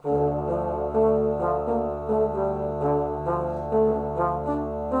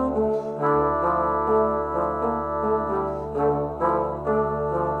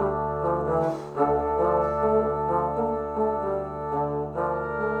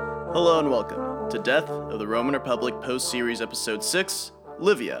Hello and welcome to Death of the Roman Republic Post-Series Episode 6,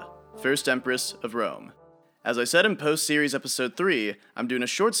 Livia, First Empress of Rome. As I said in Post-Series Episode 3, I'm doing a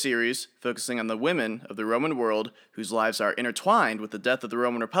short series focusing on the women of the Roman world whose lives are intertwined with the death of the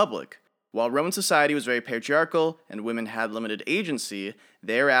Roman Republic. While Roman society was very patriarchal and women had limited agency,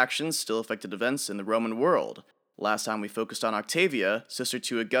 their actions still affected events in the Roman world. Last time we focused on Octavia, sister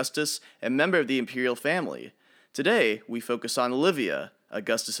to Augustus and member of the imperial family. Today, we focus on Livia,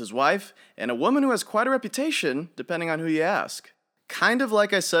 Augustus's wife, and a woman who has quite a reputation, depending on who you ask. Kind of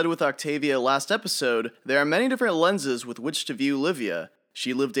like I said with Octavia last episode, there are many different lenses with which to view Livia.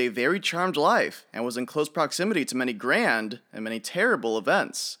 She lived a very charmed life, and was in close proximity to many grand and many terrible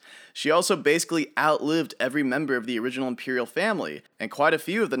events. She also basically outlived every member of the original imperial family, and quite a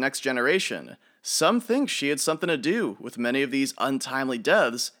few of the next generation. Some think she had something to do with many of these untimely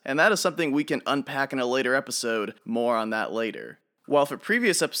deaths, and that is something we can unpack in a later episode. More on that later. While for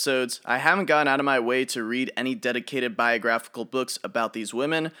previous episodes, I haven't gone out of my way to read any dedicated biographical books about these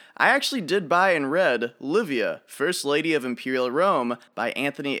women, I actually did buy and read Livia, First Lady of Imperial Rome by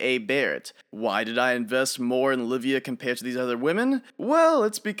Anthony A. Barrett. Why did I invest more in Livia compared to these other women? Well,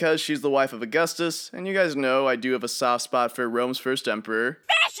 it's because she's the wife of Augustus, and you guys know I do have a soft spot for Rome's first emperor.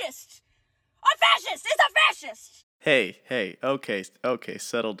 Fascist! A fascist is a fascist! Hey, okay,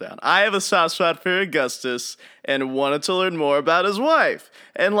 settle down. I have a soft spot for Augustus and wanted to learn more about his wife.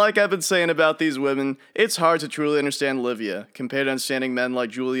 And like I've been saying about these women, it's hard to truly understand Livia compared to understanding men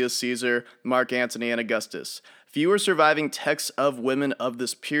like Julius Caesar, Mark Antony, and Augustus. Fewer surviving texts of women of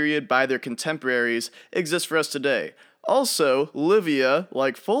this period by their contemporaries exist for us today. Also, Livia,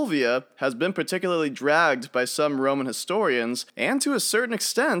 like Fulvia, has been particularly dragged by some Roman historians, and to a certain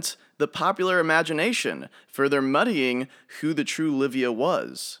extent, the popular imagination, further muddying who the true Livia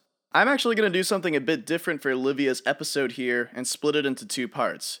was. I'm actually going to do something a bit different for Livia's episode here and split it into two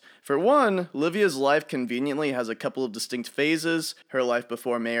parts. For one, Livia's life conveniently has a couple of distinct phases: her life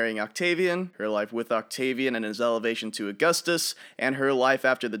before marrying Octavian, her life with Octavian and his elevation to Augustus, and her life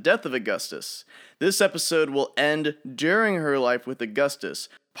after the death of Augustus. This episode will end during her life with Augustus.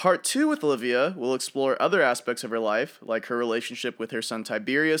 Part 2 with Livia will explore other aspects of her life, like her relationship with her son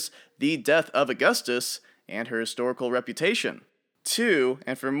Tiberius, the death of Augustus, and her historical reputation. 2,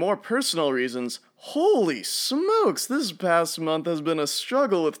 and for more personal reasons, holy smokes, this past month has been a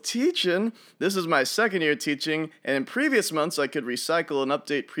struggle with teaching. This is my second year teaching, and in previous months I could recycle and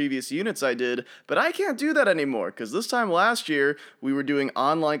update previous units I did, but I can't do that anymore, because this time last year we were doing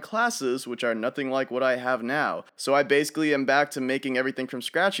online classes, which are nothing like what I have now. So I basically am back to making everything from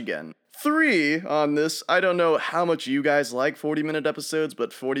scratch again. 3 on this, I don't know how much you guys like 40-minute episodes, but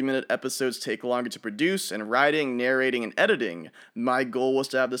 40-minute episodes take longer to produce, and writing, narrating, and editing. My goal was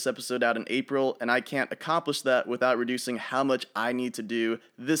to have this episode out in April, and I can't accomplish that without reducing how much I need to do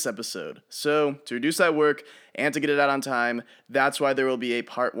this episode. So, to reduce that work, and to get it out on time, that's why there will be a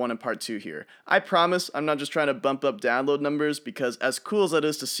part 1 and part 2 here. I promise I'm not just trying to bump up download numbers, because as cool as that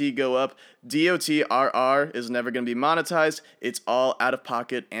is to see go up, DOTRR is never going to be monetized. It's all out of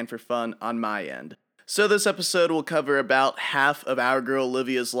pocket and for fun on my end. So this episode will cover about half of our girl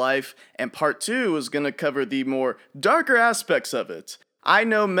Livia's life, and part 2 is going to cover the more darker aspects of it. I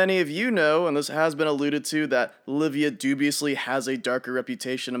know many of you know, and this has been alluded to, that Livia dubiously has a darker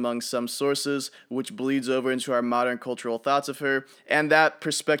reputation among some sources, which bleeds over into our modern cultural thoughts of her, and that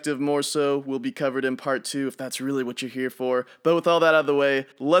perspective more so will be covered in part 2 if that's really what you're here for. But with all that out of the way,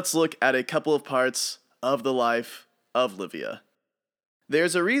 let's look at a couple of parts of the life of Livia.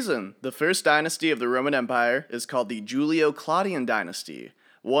 There's a reason the first dynasty of the Roman Empire is called the Julio-Claudian dynasty.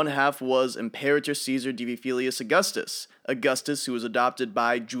 One half was Imperator Caesar Divifilius Augustus, Augustus who was adopted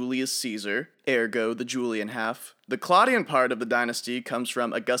by Julius Caesar, ergo the Julian half. The Claudian part of the dynasty comes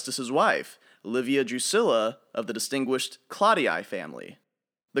from Augustus's wife, Livia Drusilla, of the distinguished Claudii family.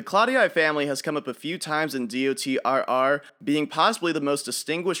 The Claudii family has come up a few times in DOTRR, being possibly the most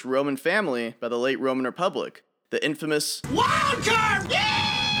distinguished Roman family by the late Roman Republic. The infamous Wild Card! Yeah!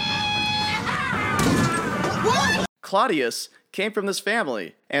 What? Claudius came from this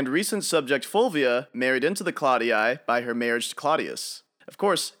family, and recent subject Fulvia married into the Claudii by her marriage to Claudius. Of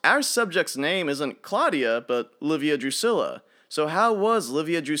course, our subject's name isn't Claudia, but Livia Drusilla. So how was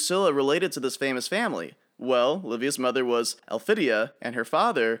Livia Drusilla related to this famous family? Well, Livia's mother was Elfidia, and her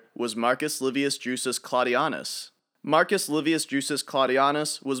father was Marcus Livius Drusus Claudianus. Marcus Livius Drusus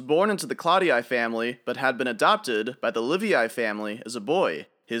Claudianus was born into the Claudii family, but had been adopted by the Livii family as a boy.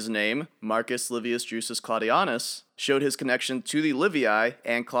 His name, Marcus Livius Drusus Claudianus, showed his connection to the Livii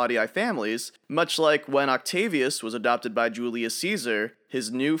and Claudii families, much like when Octavius was adopted by Julius Caesar, His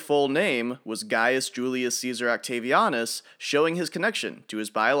new full name was Gaius Julius Caesar Octavianus, showing his connection to his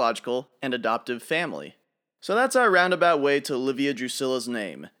biological and adoptive family. So that's our roundabout way to Livia Drusilla's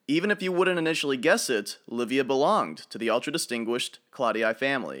name. Even if you wouldn't initially guess it, Livia belonged to the ultra-distinguished Claudii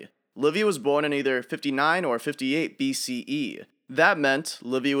family. Livia was born in either 59 or 58 BCE. That meant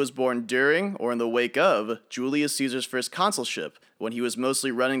Livia was born during or in the wake of Julius Caesar's first consulship, when he was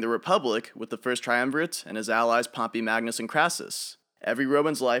mostly running the Republic with the first triumvirate and his allies Pompey, Magnus, and Crassus. Every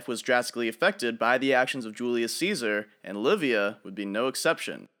Roman's life was drastically affected by the actions of Julius Caesar, and Livia would be no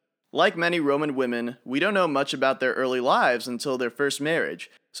exception. Like many Roman women, we don't know much about their early lives until their first marriage.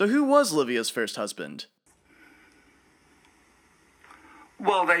 So who was Livia's first husband?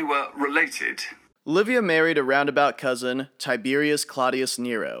 Well, they were related. Livia married a roundabout cousin, Tiberius Claudius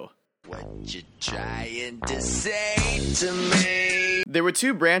Nero. What you trying to say to me? There were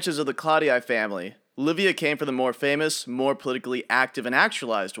two branches of the Claudii family. Livia came from the more famous, more politically active and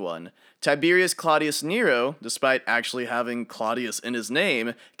actualized one. Tiberius Claudius Nero, despite actually having Claudius in his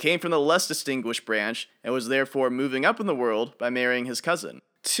name, came from the less distinguished branch and was therefore moving up in the world by marrying his cousin.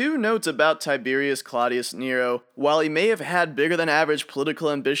 Two notes about Tiberius Claudius Nero. While he may have had bigger than average political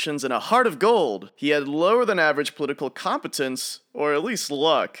ambitions and a heart of gold, he had lower than average political competence, or at least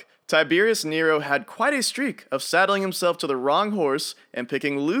luck. Tiberius Nero had quite a streak of saddling himself to the wrong horse and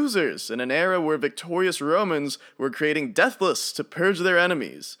picking losers in an era where victorious Romans were creating death lists to purge their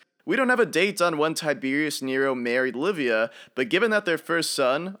enemies. We don't have a date on when Tiberius Nero married Livia, but given that their first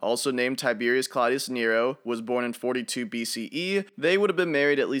son, also named Tiberius Claudius Nero, was born in 42 BCE, they would have been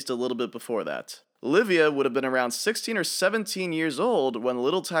married at least a little bit before that. Livia would have been around 16 or 17 years old when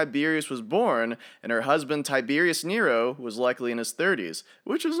little Tiberius was born, and her husband Tiberius Nero was likely in his 30s,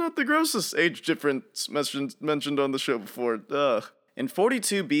 which is not the grossest age difference mentioned on the show before. Ugh. In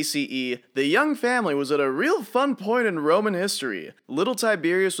 42 BCE, the young family was at a real fun point in Roman history. Little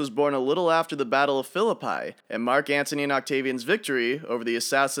Tiberius was born a little after the Battle of Philippi, and Mark Antony and Octavian's victory over the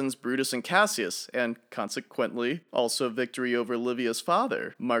assassins Brutus and Cassius, and consequently, also victory over Livia's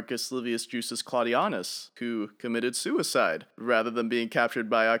father, Marcus Livius Drusus Claudianus, who committed suicide, rather than being captured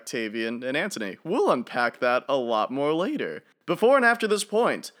by Octavian and Antony. We'll unpack that a lot more later. Before and after this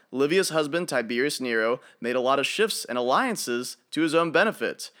point, Livia's husband Tiberius Nero made a lot of shifts and alliances to his own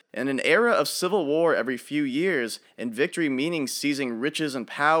benefit. In an era of civil war every few years, and victory meaning seizing riches and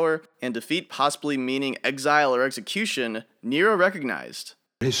power, and defeat possibly meaning exile or execution, Nero recognized.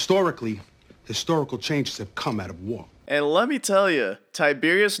 Historically, historical changes have come out of war. And let me tell you,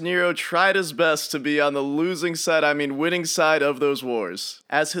 Tiberius Nero tried his best to be on the winning side of those wars.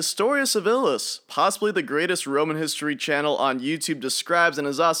 As Historia Civilis, possibly the greatest Roman history channel on YouTube, describes in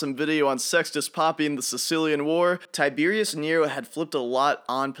his awesome video on Sextus Pompey and the Sicilian War, Tiberius Nero had flipped a lot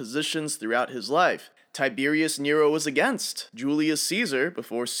on positions throughout his life. Tiberius Nero was against Julius Caesar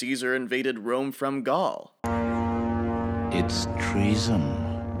before Caesar invaded Rome from Gaul. It's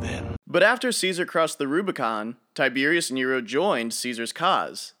treason, then. But after Caesar crossed the Rubicon, Tiberius Nero joined Caesar's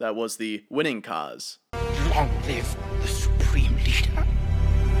cause. That was the winning cause. Long live the supreme leader.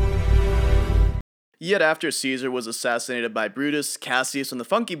 Yet after Caesar was assassinated by Brutus, Cassius, and the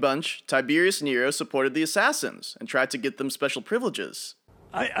Funky Bunch, Tiberius Nero supported the assassins and tried to get them special privileges.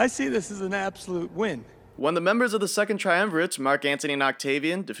 I see this as an absolute win. When the members of the Second Triumvirate, Mark Antony and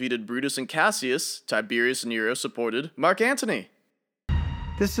Octavian, defeated Brutus and Cassius, Tiberius Nero supported Mark Antony.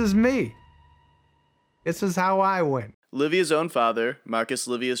 This is me. This is how I win. Livia's own father, Marcus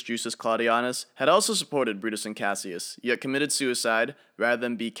Livius Drusus Claudianus, had also supported Brutus and Cassius, yet committed suicide rather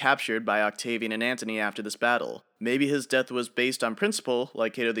than be captured by Octavian and Antony after this battle. Maybe his death was based on principle,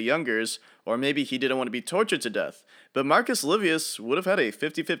 like Cato the Younger's, or maybe he didn't want to be tortured to death. But Marcus Livius would have had a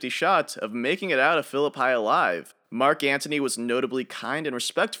 50-50 shot of making it out of Philippi alive. Mark Antony was notably kind and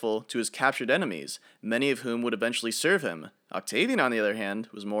respectful to his captured enemies, many of whom would eventually serve him. Octavian, on the other hand,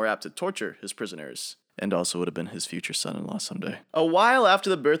 was more apt to torture his prisoners, and also would have been his future son-in-law someday. A while after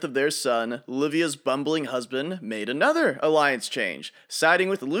the birth of their son, Livia's bumbling husband made another alliance change, siding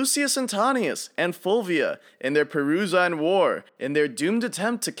with Lucius Antonius and Fulvia in their Perusine War, in their doomed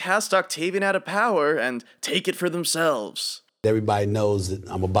attempt to cast Octavian out of power and take it for themselves. Everybody knows that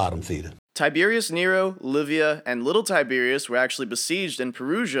I'm a bottom feeder. Tiberius Nero, Livia, and little Tiberius were actually besieged in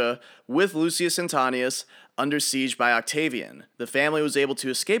Perugia with Lucius Antonius under siege by Octavian. The family was able to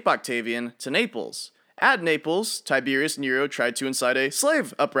escape Octavian to Naples. At Naples, Tiberius Nero tried to incite a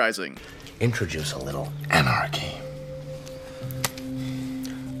slave uprising. Introduce a little anarchy.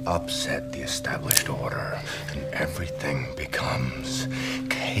 Upset the established order, and everything becomes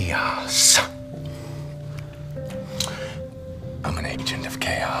chaos. I'm an agent of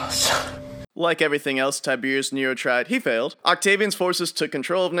chaos. Like everything else Tiberius Nero tried, he failed. Octavian's forces took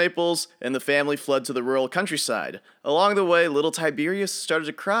control of Naples, and the family fled to the rural countryside. Along the way, little Tiberius started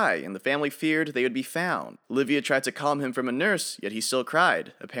to cry, and the family feared they would be found. Livia tried to calm him from a nurse, yet he still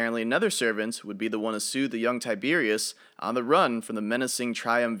cried. Apparently another servant would be the one to soothe the young Tiberius on the run from the menacing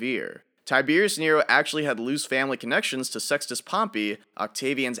triumvir. Tiberius Nero actually had loose family connections to Sextus Pompey,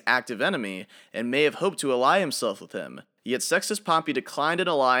 Octavian's active enemy, and may have hoped to ally himself with him. Yet Sextus Pompey declined an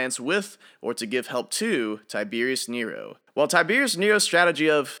alliance with, or to give help to, Tiberius Nero. While Tiberius Nero's strategy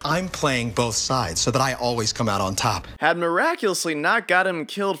of I'm playing both sides so that I always come out on top had miraculously not got him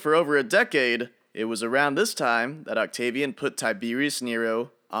killed for over a decade, it was around this time that Octavian put Tiberius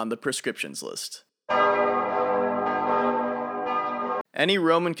Nero on the prescriptions list. Any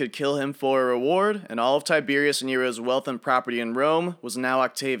Roman could kill him for a reward, and all of Tiberius Nero's wealth and property in Rome was now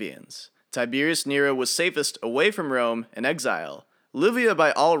Octavian's. Tiberius Nero was safest away from Rome in exile. Livia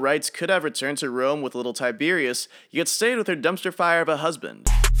by all rights could have returned to Rome with little Tiberius, yet stayed with her dumpster fire of a husband.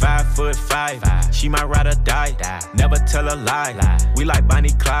 5'5", she might ride or die, never tell a lie, we like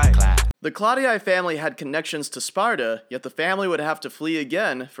Bonnie Clyde. The Claudii family had connections to Sparta, yet the family would have to flee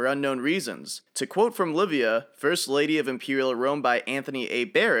again for unknown reasons. To quote from Livia, First Lady of Imperial Rome by Anthony A.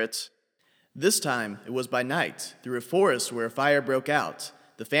 Barrett, "This time it was by night, through a forest where a fire broke out.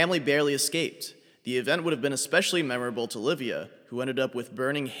 The family barely escaped. The event would have been especially memorable to Livia, who ended up with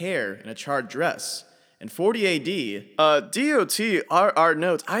burning hair and a charred dress. In 40 AD, DOT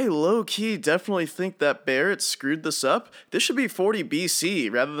note, I low-key definitely think that Barrett screwed this up. This should be 40 BC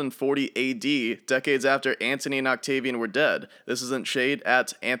rather than 40 AD, decades after Antony and Octavian were dead. This isn't shade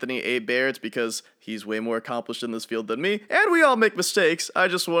at Anthony A. Barrett because he's way more accomplished in this field than me, and we all make mistakes. I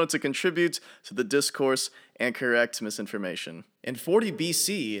just wanted to contribute to the discourse and correct misinformation. In 40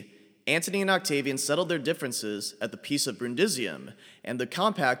 BC, Antony and Octavian settled their differences at the Peace of Brundisium, and the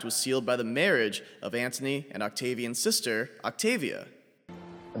compact was sealed by the marriage of Antony and Octavian's sister, Octavia.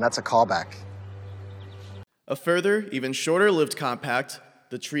 And that's a callback. A further, even shorter-lived compact,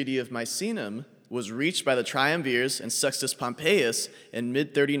 the Treaty of Misenum, was reached by the triumvirs and Sextus Pompeius in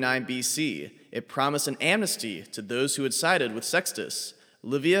mid-39 BC. It promised an amnesty to those who had sided with Sextus.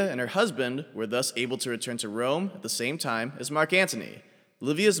 Livia and her husband were thus able to return to Rome at the same time as Mark Antony.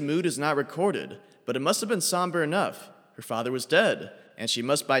 Livia's mood is not recorded, but it must have been somber enough. Her father was dead, and she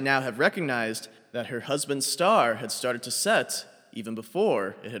must by now have recognized that her husband's star had started to set even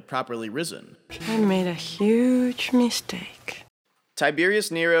before it had properly risen. I made a huge mistake.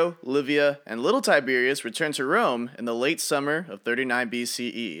 Tiberius Nero, Livia, and little Tiberius returned to Rome in the late summer of 39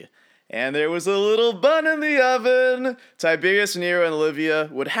 BCE. And there was a little bun in the oven. Tiberius Nero and Livia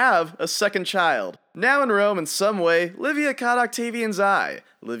would have a second child. Now in Rome, in some way, Livia caught Octavian's eye.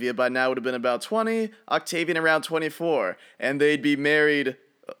 Livia by now would have been about 20, Octavian around 24, and they'd be married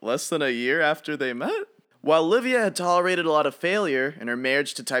less than a year after they met? While Livia had tolerated a lot of failure in her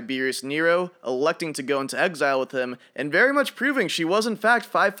marriage to Tiberius Nero, electing to go into exile with him, and very much proving she was in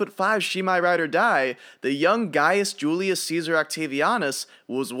fact 5'5", she might ride or die, the young Gaius Julius Caesar Octavianus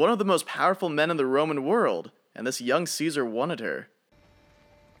was one of the most powerful men in the Roman world, and this young Caesar wanted her.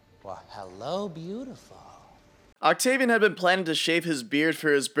 Well, hello, beautiful. Octavian had been planning to shave his beard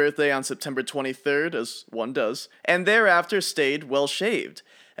for his birthday on September 23rd, as one does, and thereafter stayed well shaved.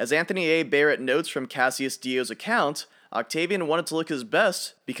 As Anthony A. Barrett notes from Cassius Dio's account, Octavian wanted to look his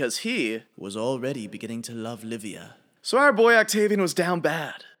best because he was already beginning to love Livia. So our boy Octavian was down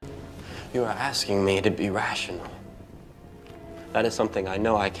bad. You are asking me to be rational. That is something I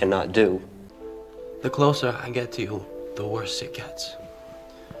know I cannot do. The closer I get to you, the worse it gets.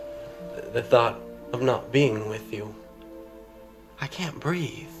 The thought of not being with you, I can't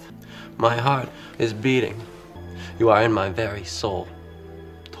breathe. My heart is beating. You are in my very soul,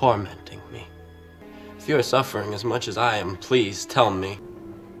 tormenting me. If you are suffering as much as I am, please tell me.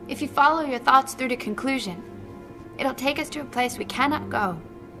 If you follow your thoughts through to conclusion, it'll take us to a place we cannot go,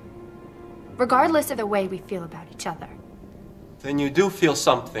 regardless of the way we feel about each other. Then you do feel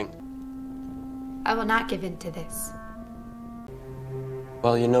something. I will not give in to this.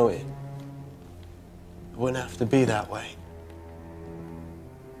 Well, you know it wouldn't have to be that way.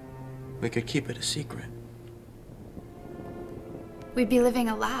 We could keep it a secret. We'd be living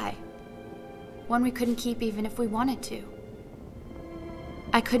a lie. One we couldn't keep even if we wanted to.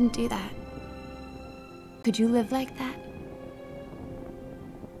 I couldn't do that. Could you live like that?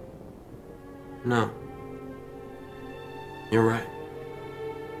 No. You're right.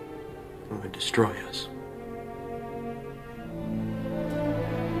 It would destroy us.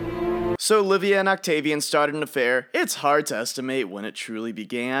 So Livia and Octavian started an affair. It's hard to estimate when it truly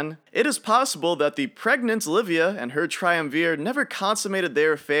began. It is possible that the pregnant Livia and her triumvir never consummated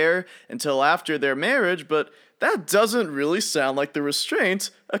their affair until after their marriage, but that doesn't really sound like the restraint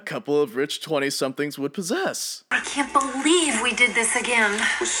a couple of rich 20-somethings would possess. I can't believe we did this again.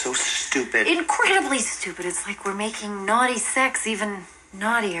 It was so stupid. Incredibly stupid. It's like we're making naughty sex even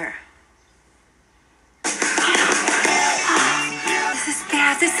naughtier. This is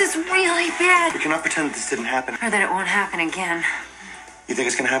bad. This is really bad. We cannot pretend that this didn't happen. Or that it won't happen again. You think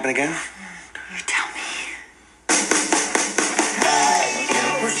it's gonna happen again? You tell me.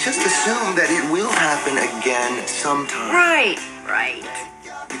 Let's just assume that it will happen again sometime. Right. I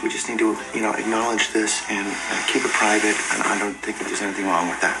think we just need to, acknowledge this and keep it private. And I don't think that there's anything wrong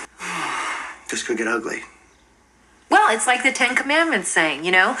with that. This could get ugly. Well, it's like the Ten Commandments saying,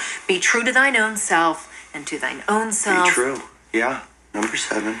 be true to thine own self and to thine own self. Be true. Yeah. Number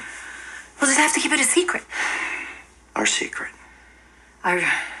 7. We'll just have to keep it a secret. Our secret. Our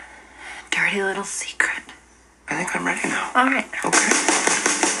dirty little secret. I think I'm ready now. All right.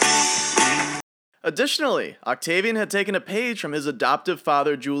 Okay. Additionally, Octavian had taken a page from his adoptive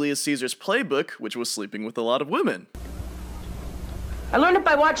father Julius Caesar's playbook, which was sleeping with a lot of women. I learned it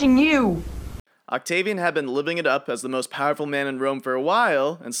by watching you. Octavian had been living it up as the most powerful man in Rome for a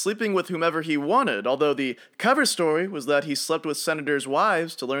while, and sleeping with whomever he wanted, although the cover story was that he slept with senators'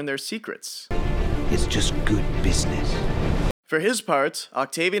 wives to learn their secrets. It's just good business. For his part,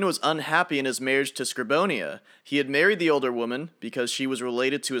 Octavian was unhappy in his marriage to Scribonia. He had married the older woman because she was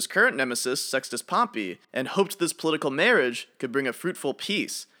related to his current nemesis, Sextus Pompey, and hoped this political marriage could bring a fruitful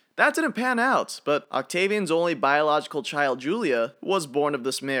peace. That didn't pan out, but Octavian's only biological child, Julia, was born of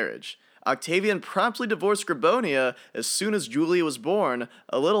this marriage. Octavian promptly divorced Scribonia as soon as Julia was born,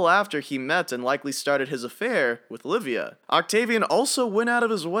 a little after he met and likely started his affair with Livia. Octavian also went out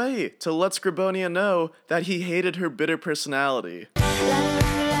of his way to let Scribonia know that he hated her bitter personality.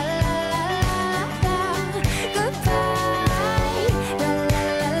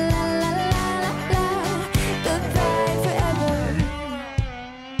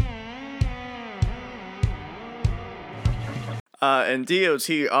 And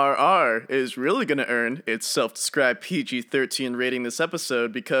DOTRR is really going to earn its self-described PG-13 rating this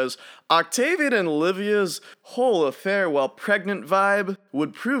episode because Octavian and Livia's whole affair while pregnant vibe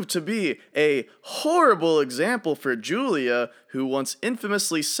would prove to be a horrible example for Julia, who once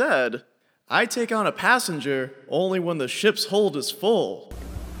infamously said, "I take on a passenger only when the ship's hold is full."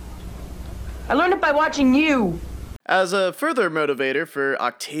 I learned it by watching you. As a further motivator for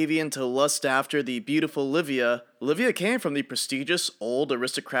Octavian to lust after the beautiful Livia, Livia came from the prestigious, old,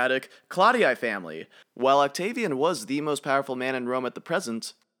 aristocratic Claudii family. While Octavian was the most powerful man in Rome at the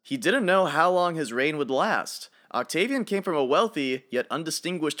present, he didn't know how long his reign would last. Octavian came from a wealthy, yet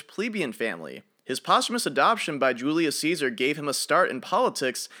undistinguished plebeian family. His posthumous adoption by Julius Caesar gave him a start in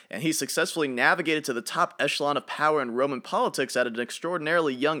politics, and he successfully navigated to the top echelon of power in Roman politics at an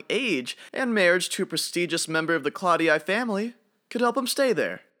extraordinarily young age, and marriage to a prestigious member of the Claudii family could help him stay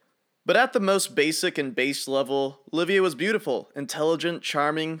there. But at the most basic and base level, Livia was beautiful, intelligent,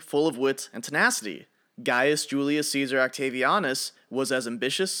 charming, full of wit and tenacity. Gaius Julius Caesar Octavianus was as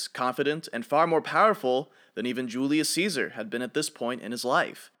ambitious, confident, and far more powerful than even Julius Caesar had been at this point in his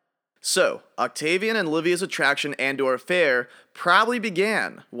life. So, Octavian and Livia's attraction and/or affair probably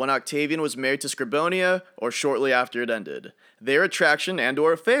began when Octavian was married to Scribonia or shortly after it ended. Their attraction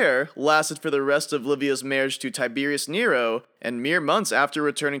and/or affair lasted for the rest of Livia's marriage to Tiberius Nero, and mere months after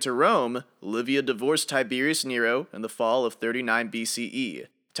returning to Rome, Livia divorced Tiberius Nero in the fall of 39 BCE.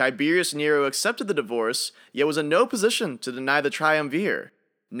 Tiberius Nero accepted the divorce, yet was in no position to deny the triumvir.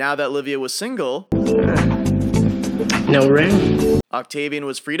 Now that Livia was single, no ring, Octavian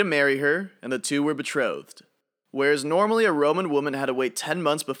was free to marry her, and the two were betrothed. Whereas normally a Roman woman had to wait 10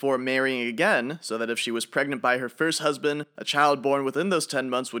 months before marrying again, so that if she was pregnant by her first husband, a child born within those 10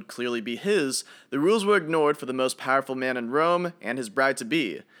 months would clearly be his, the rules were ignored for the most powerful man in Rome and his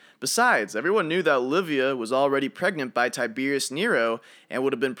bride-to-be. Besides, everyone knew that Livia was already pregnant by Tiberius Nero and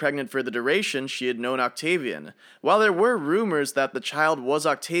would have been pregnant for the duration she had known Octavian. While there were rumors that the child was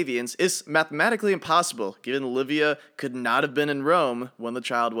Octavian's, it's mathematically impossible, given Livia could not have been in Rome when the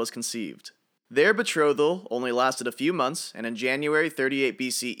child was conceived. Their betrothal only lasted a few months, and in January 38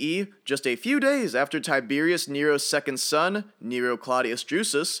 BCE, just a few days after Tiberius Nero's second son, Nero Claudius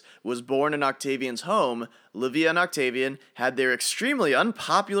Drusus, was born in Octavian's home, Livia and Octavian had their extremely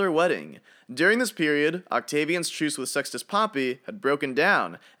unpopular wedding. During this period, Octavian's truce with Sextus Pompey had broken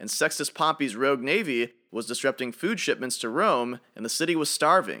down, and Sextus Pompey's rogue navy was disrupting food shipments to Rome, and the city was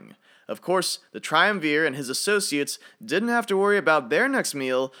starving. Of course, the triumvir and his associates didn't have to worry about their next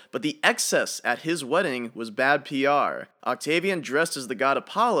meal, but the excess at his wedding was bad PR. Octavian dressed as the god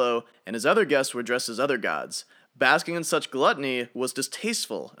Apollo, and his other guests were dressed as other gods. Basking in such gluttony was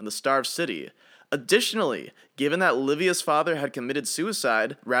distasteful in the starved city. Additionally, given that Livia's father had committed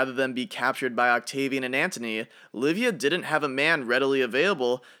suicide rather than be captured by Octavian and Antony, Livia didn't have a man readily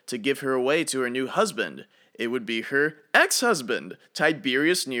available to give her away to her new husband. It would be her ex-husband,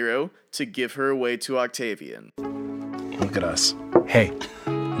 Tiberius Nero, to give her away to Octavian. Look at us. Hey,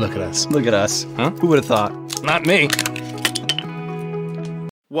 look at us. Look at us. Huh? Who would have thought? Not me.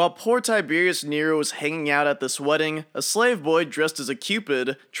 While poor Tiberius Nero was hanging out at this wedding, a slave boy dressed as a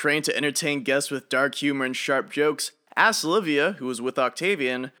Cupid, trained to entertain guests with dark humor and sharp jokes, asked Livia, who was with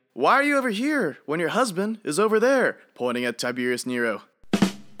Octavian, "Why are you over here when your husband is over there?" pointing at Tiberius Nero.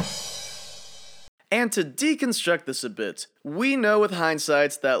 And to deconstruct this a bit, we know with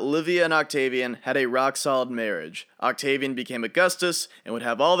hindsight that Livia and Octavian had a rock-solid marriage. Octavian became Augustus and would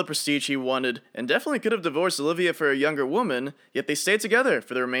have all the prestige he wanted, and definitely could have divorced Livia for a younger woman, yet they stayed together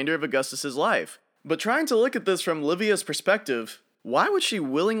for the remainder of Augustus's life. But trying to look at this from Livia's perspective, why would she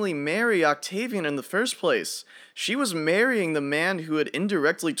willingly marry Octavian in the first place? She was marrying the man who had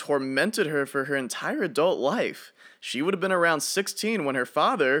indirectly tormented her for her entire adult life. She would have been around 16 when her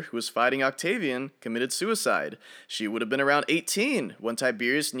father, who was fighting Octavian, committed suicide. She would have been around 18 when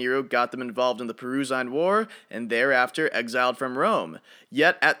Tiberius Nero got them involved in the Perusine War and thereafter exiled from Rome.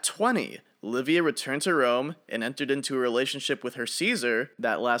 Yet at 20, Livia returned to Rome and entered into a relationship with her Caesar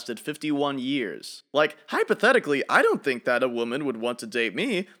that lasted 51 years. Like, hypothetically, I don't think that a woman would want to date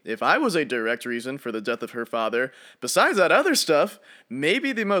me if I was a direct reason for the death of her father. Besides that other stuff,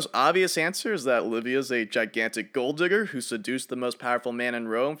 maybe the most obvious answer is that Livia's a gigantic gold digger who seduced the most powerful man in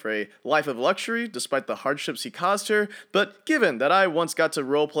Rome for a life of luxury despite the hardships he caused her, but given that I once got to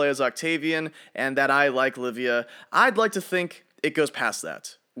roleplay as Octavian and that I like Livia, I'd like to think it goes past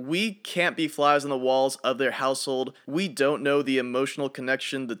that. We can't be flies on the walls of their household. We don't know the emotional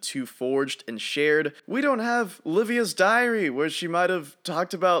connection the two forged and shared. We don't have Livia's diary where she might have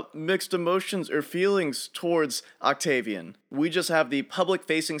talked about mixed emotions or feelings towards Octavian. We just have the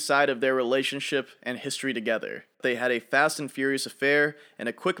public-facing side of their relationship and history together. They had a fast and furious affair and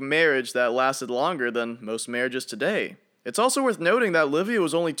a quick marriage that lasted longer than most marriages today. It's also worth noting that Livia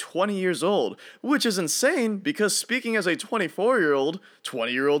was only 20 years old, which is insane because speaking as a 24-year-old,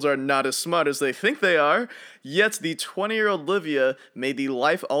 20-year-olds are not as smart as they think they are, yet the 20-year-old Livia made the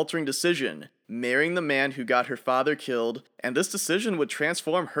life-altering decision, marrying the man who got her father killed, and this decision would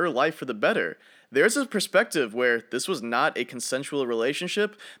transform her life for the better. There's a perspective where this was not a consensual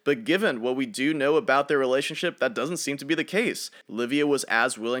relationship, but given what we do know about their relationship, that doesn't seem to be the case. Livia was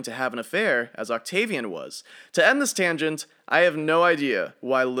as willing to have an affair as Octavian was. To end this tangent, I have no idea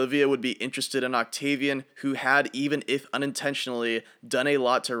why Livia would be interested in Octavian, who had, even if unintentionally, done a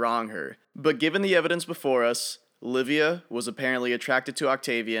lot to wrong her. But given the evidence before us, Livia was apparently attracted to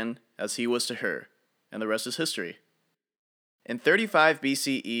Octavian as he was to her, and the rest is history. In 35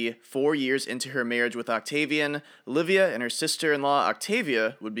 BCE, 4 years into her marriage with Octavian, Livia and her sister-in-law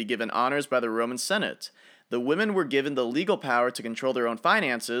Octavia would be given honors by the Roman Senate. The women were given the legal power to control their own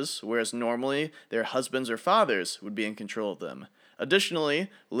finances, whereas normally their husbands or fathers would be in control of them. Additionally,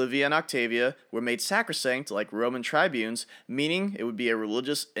 Livia and Octavia were made sacrosanct like Roman tribunes, meaning it would be a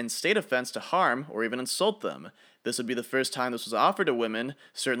religious and state offense to harm or even insult them. This would be the first time this was offered to women,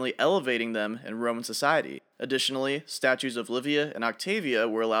 certainly elevating them in Roman society. Additionally, statues of Livia and Octavia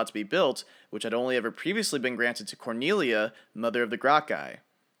were allowed to be built, which had only ever previously been granted to Cornelia, mother of the Gracchi.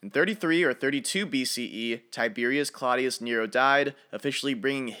 In 33 or 32 BCE, Tiberius Claudius Nero died, officially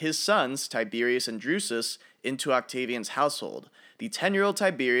bringing his sons, Tiberius and Drusus, into Octavian's household. The 10-year-old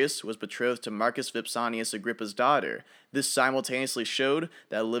Tiberius was betrothed to Marcus Vipsanius Agrippa's daughter. This simultaneously showed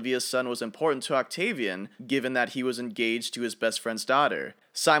that Livia's son was important to Octavian, given that he was engaged to his best friend's daughter.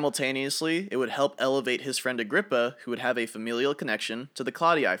 Simultaneously, it would help elevate his friend Agrippa, who would have a familial connection to the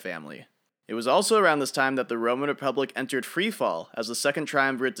Claudii family. It was also around this time that the Roman Republic entered freefall as the Second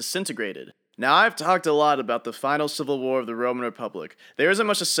Triumvirate disintegrated. Now, I've talked a lot about the final civil war of the Roman Republic. There isn't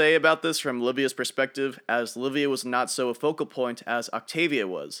much to say about this from Livia's perspective, as Livia was not so a focal point as Octavia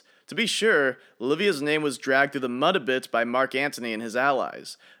was. To be sure, Livia's name was dragged through the mud a bit by Mark Antony and his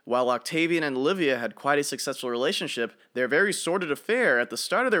allies. While Octavian and Livia had quite a successful relationship, their very sordid affair at the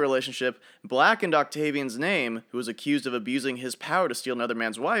start of their relationship blackened Octavian's name, who was accused of abusing his power to steal another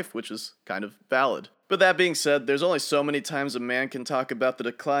man's wife, which is kind of valid. But that being said, there's only so many times a man can talk about the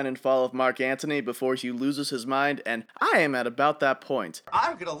decline and fall of Mark Antony before he loses his mind, and I am at about that point.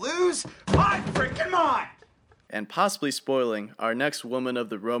 I'm gonna lose my freaking mind! and possibly spoiling our next woman of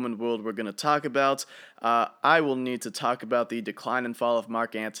the Roman world we're going to talk about, I will need to talk about the decline and fall of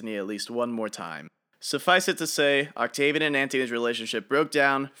Mark Antony at least one more time. Suffice it to say, Octavian and Antony's relationship broke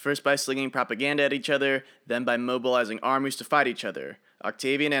down, first by slinging propaganda at each other, then by mobilizing armies to fight each other.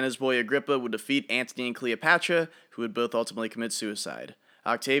 Octavian and his boy Agrippa would defeat Antony and Cleopatra, who would both ultimately commit suicide.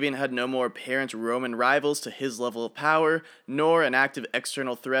 Octavian had no more apparent Roman rivals to his level of power, nor an active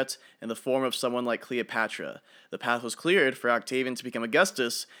external threat in the form of someone like Cleopatra. The path was cleared for Octavian to become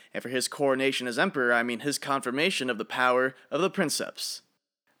Augustus, and for his coronation as emperor, I mean his confirmation of the power of the princeps.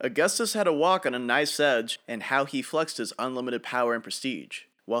 Augustus had a walk on a knife's edge in how he flexed his unlimited power and prestige.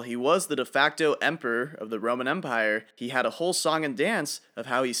 While he was the de facto emperor of the Roman Empire, he had a whole song and dance of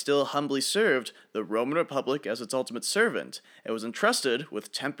how he still humbly served the Roman Republic as its ultimate servant, and was entrusted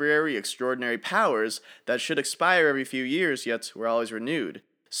with temporary extraordinary powers that should expire every few years, yet were always renewed.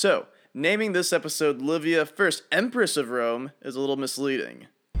 So, naming this episode Livia First Empress of Rome is a little misleading.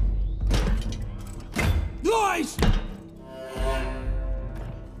 Lies!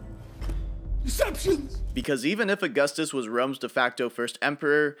 Deceptions! Because even if Augustus was Rome's de facto first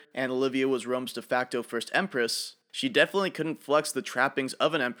emperor, and Livia was Rome's de facto first empress, she definitely couldn't flex the trappings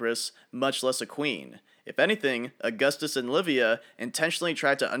of an empress, much less a queen. If anything, Augustus and Livia intentionally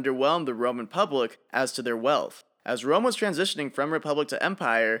tried to underwhelm the Roman public as to their wealth. As Rome was transitioning from republic to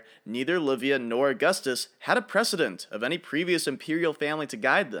empire, neither Livia nor Augustus had a precedent of any previous imperial family to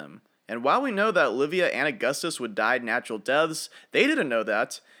guide them. And while we know that Livia and Augustus would die natural deaths, they didn't know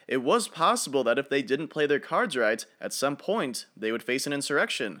that. It was possible that if they didn't play their cards right, at some point they would face an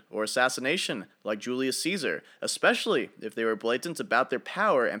insurrection or assassination like Julius Caesar, especially if they were blatant about their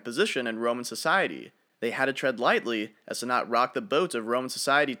power and position in Roman society. They had to tread lightly as to not rock the boat of Roman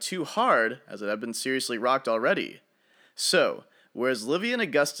society too hard, as it had been seriously rocked already. So, whereas Livia and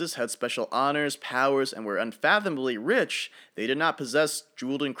Augustus had special honors, powers, and were unfathomably rich, they did not possess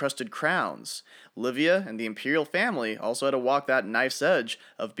jeweled-encrusted crowns. Livia and the imperial family also had to walk that knife's edge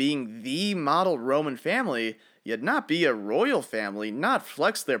of being the model Roman family, yet not be a royal family, not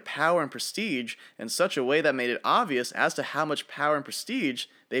flex their power and prestige in such a way that made it obvious as to how much power and prestige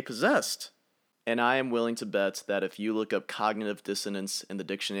they possessed. And I am willing to bet that if you look up cognitive dissonance in the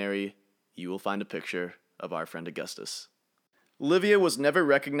dictionary, you will find a picture of our friend Augustus. Livia was never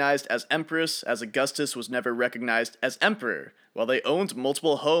recognized as empress, as Augustus was never recognized as emperor. While they owned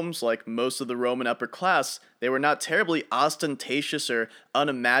multiple homes like most of the Roman upper class, they were not terribly ostentatious or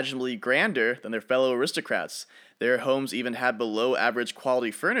unimaginably grander than their fellow aristocrats. Their homes even had below average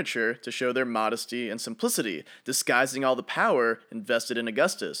quality furniture to show their modesty and simplicity, disguising all the power invested in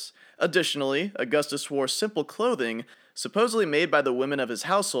Augustus. Additionally, Augustus wore simple clothing, supposedly made by the women of his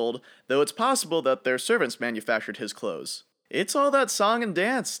household, though it's possible that their servants manufactured his clothes. It's all that song and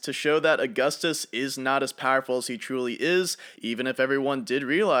dance to show that Augustus is not as powerful as he truly is, even if everyone did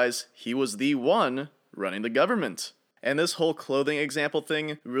realize he was the one running the government. And this whole clothing example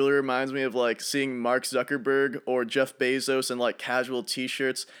thing really reminds me of like seeing Mark Zuckerberg or Jeff Bezos in like casual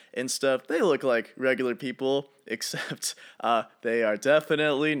t-shirts and stuff. They look like regular people, except they are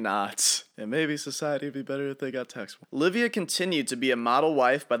definitely not. And maybe society would be better if they got taxed. Livia continued to be a model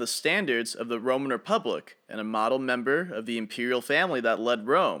wife by the standards of the Roman Republic and a model member of the imperial family that led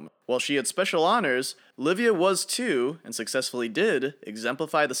Rome. While she had special honors, Livia was too, and successfully did,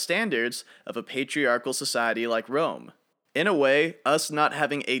 exemplify the standards of a patriarchal society like Rome. In a way, us not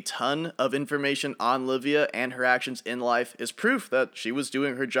having a ton of information on Livia and her actions in life is proof that she was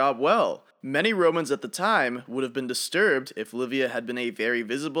doing her job well. Many Romans at the time would have been disturbed if Livia had been a very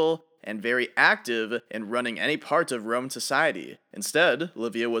visible and very active in running any part of Roman society. Instead,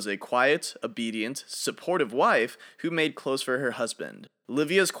 Livia was a quiet, obedient, supportive wife who made clothes for her husband.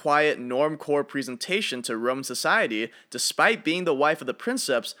 Livia's quiet, norm-core presentation to Roman society, despite being the wife of the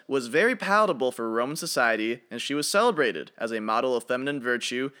princeps, was very palatable for Roman society, and she was celebrated as a model of feminine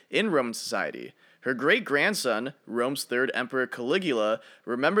virtue in Roman society. Her great-grandson, Rome's third emperor Caligula,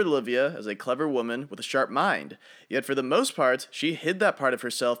 remembered Livia as a clever woman with a sharp mind, yet for the most part, she hid that part of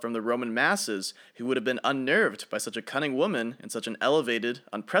herself from the Roman masses, who would have been unnerved by such a cunning woman in such an elevated,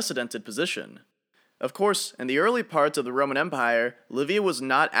 unprecedented position. Of course, in the early parts of the Roman Empire, Livia was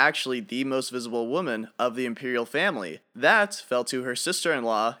not actually the most visible woman of the imperial family. That fell to her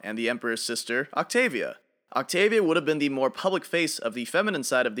sister-in-law and the emperor's sister, Octavia. Octavia would have been the more public face of the feminine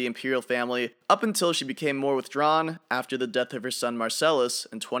side of the imperial family up until she became more withdrawn after the death of her son Marcellus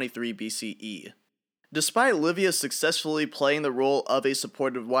in 23 BCE. Despite Livia successfully playing the role of a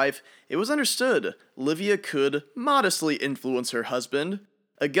supportive wife, it was understood Livia could modestly influence her husband.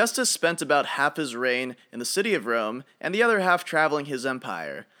 Augustus spent about half his reign in the city of Rome, and the other half traveling his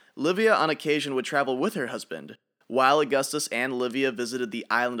empire. Livia on occasion would travel with her husband. While Augustus and Livia visited the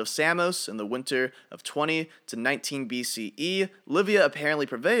island of Samos in the winter of 20 to 19 BCE, Livia apparently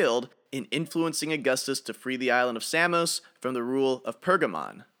prevailed in influencing Augustus to free the island of Samos from the rule of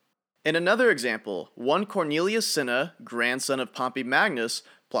Pergamon. In another example, one Cornelius Cinna, grandson of Pompey Magnus,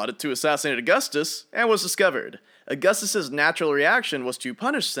 plotted to assassinate Augustus and was discovered. Augustus's natural reaction was to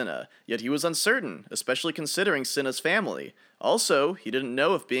punish Cinna, yet he was uncertain, especially considering Cinna's family. Also, he didn't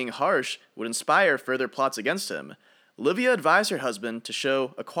know if being harsh would inspire further plots against him. Livia advised her husband to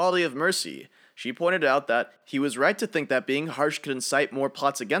show a quality of mercy. She pointed out that he was right to think that being harsh could incite more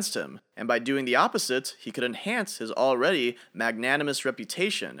plots against him, and by doing the opposite, he could enhance his already magnanimous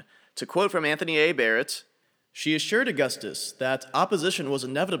reputation. To quote from Anthony A. Barrett, "She assured Augustus that opposition was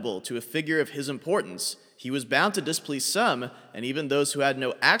inevitable to a figure of his importance. He was bound to displease some, and even those who had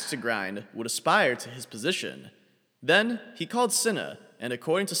no axe to grind would aspire to his position." Then he called Cinna, and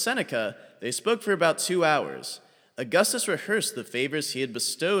according to Seneca, they spoke for about 2 hours. Augustus rehearsed the favors he had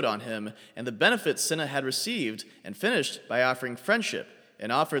bestowed on him and the benefits Cinna had received, and finished by offering friendship,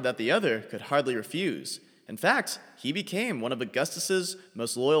 an offer that the other could hardly refuse. In fact, he became one of Augustus's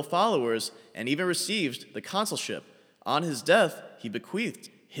most loyal followers and even received the consulship. On his death, he bequeathed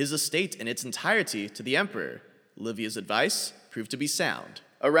his estate in its entirety to the emperor. Livia's advice proved to be sound.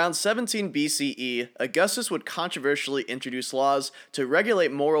 Around 17 BCE, Augustus would controversially introduce laws to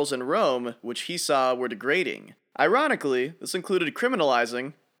regulate morals in Rome, which he saw were degrading. Ironically, this included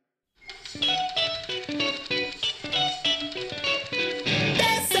criminalizing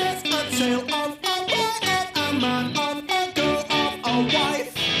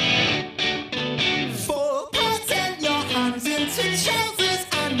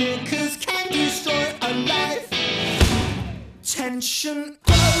tension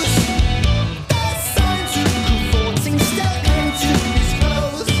grows. There's signs of cavorting, step into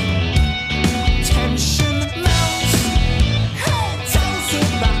disclose. Tension melts. Head tells you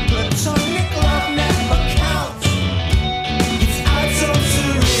that platonic love never counts. It's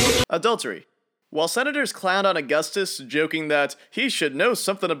adultery. adultery. While senators clowned on Augustus, joking that he should know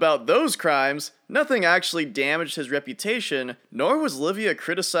something about those crimes, nothing actually damaged his reputation, nor was Livia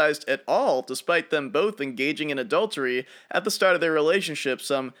criticized at all, despite them both engaging in adultery at the start of their relationship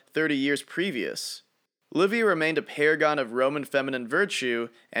some 30 years previous. Livia remained a paragon of Roman feminine virtue,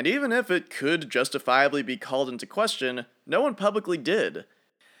 and even if it could justifiably be called into question, no one publicly did.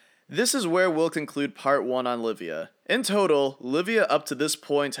 This is where we'll conclude part 1 on Livia. In total, Livia up to this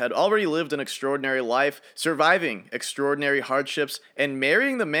point had already lived an extraordinary life, surviving extraordinary hardships, and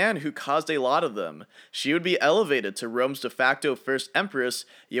marrying the man who caused a lot of them. She would be elevated to Rome's de facto first empress,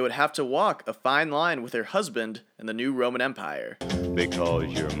 yet would have to walk a fine line with her husband in the new Roman Empire. Because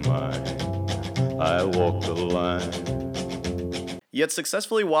you're mine, I walk the line. Yet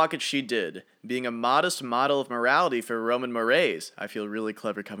successfully walk it she did, being a modest model of morality for Roman mores. I feel really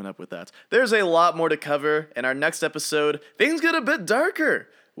clever coming up with that. There's a lot more to cover. In our next episode, things get a bit darker.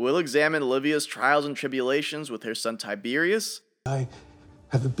 We'll examine Livia's trials and tribulations with her son Tiberius. I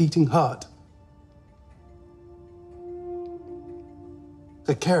have a beating heart.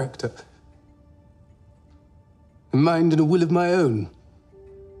 A character. A mind and a will of my own.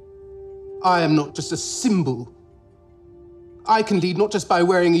 I am not just a symbol. I can lead not just by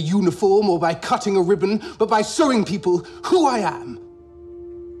wearing a uniform or by cutting a ribbon, but by showing people who I am.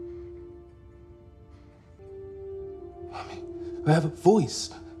 I have a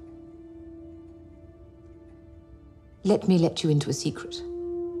voice. Let me let you into a secret.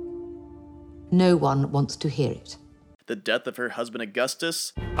 No one wants to hear it. The death of her husband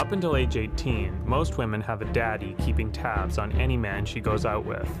Augustus. Up until age 18, most women have a daddy keeping tabs on any man she goes out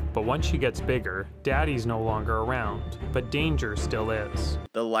with. But once she gets bigger, daddy's no longer around, but danger still is.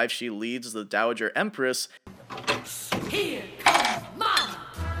 The life she leads as the Dowager Empress. Here comes Mama.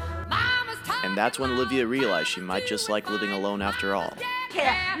 And that's when Livia realized she might just like living alone after all.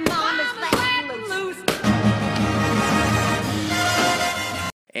 Mama's letting loose.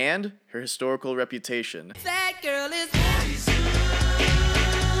 And her historical reputation. That girl is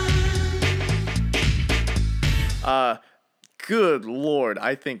Good lord,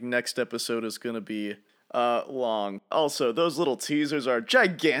 I think next episode is gonna be long. Also, those little teasers are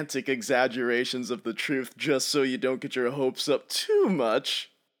gigantic exaggerations of the truth just so you don't get your hopes up too much.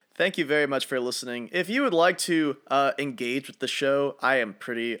 Thank you very much for listening. If you would like to engage with the show, I am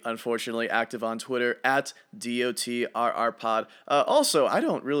pretty, unfortunately, active on Twitter at DOTRRPod. Also, I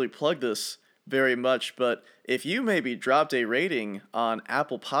don't really plug this very much, but if you maybe dropped a rating on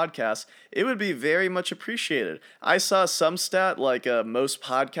Apple Podcasts, it would be very much appreciated. I saw some stat like most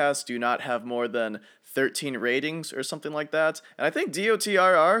podcasts do not have more than 13 ratings or something like that, and I think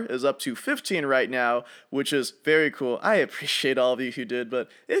DOTRR is up to 15 right now, which is very cool. I appreciate all of you who did, but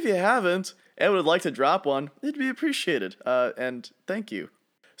if you haven't and would like to drop one, it'd be appreciated, and thank you.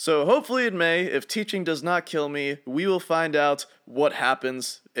 So hopefully in May, if teaching does not kill me, we will find out what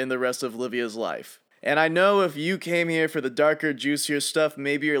happens in the rest of Livia's life. And I know if you came here for the darker, juicier stuff,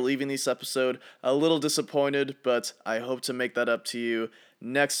 maybe you're leaving this episode a little disappointed, but I hope to make that up to you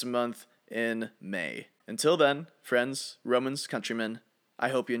next month in May. Until then, friends, Romans, countrymen, I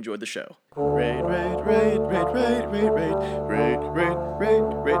hope you enjoyed the show. Rate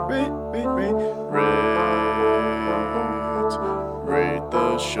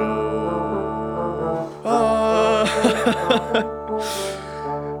the show.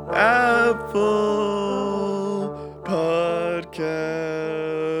 Apple Podcasts.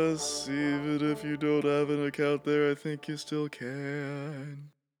 Even if you don't have an account there, I think you still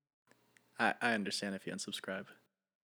can. I understand if you unsubscribe.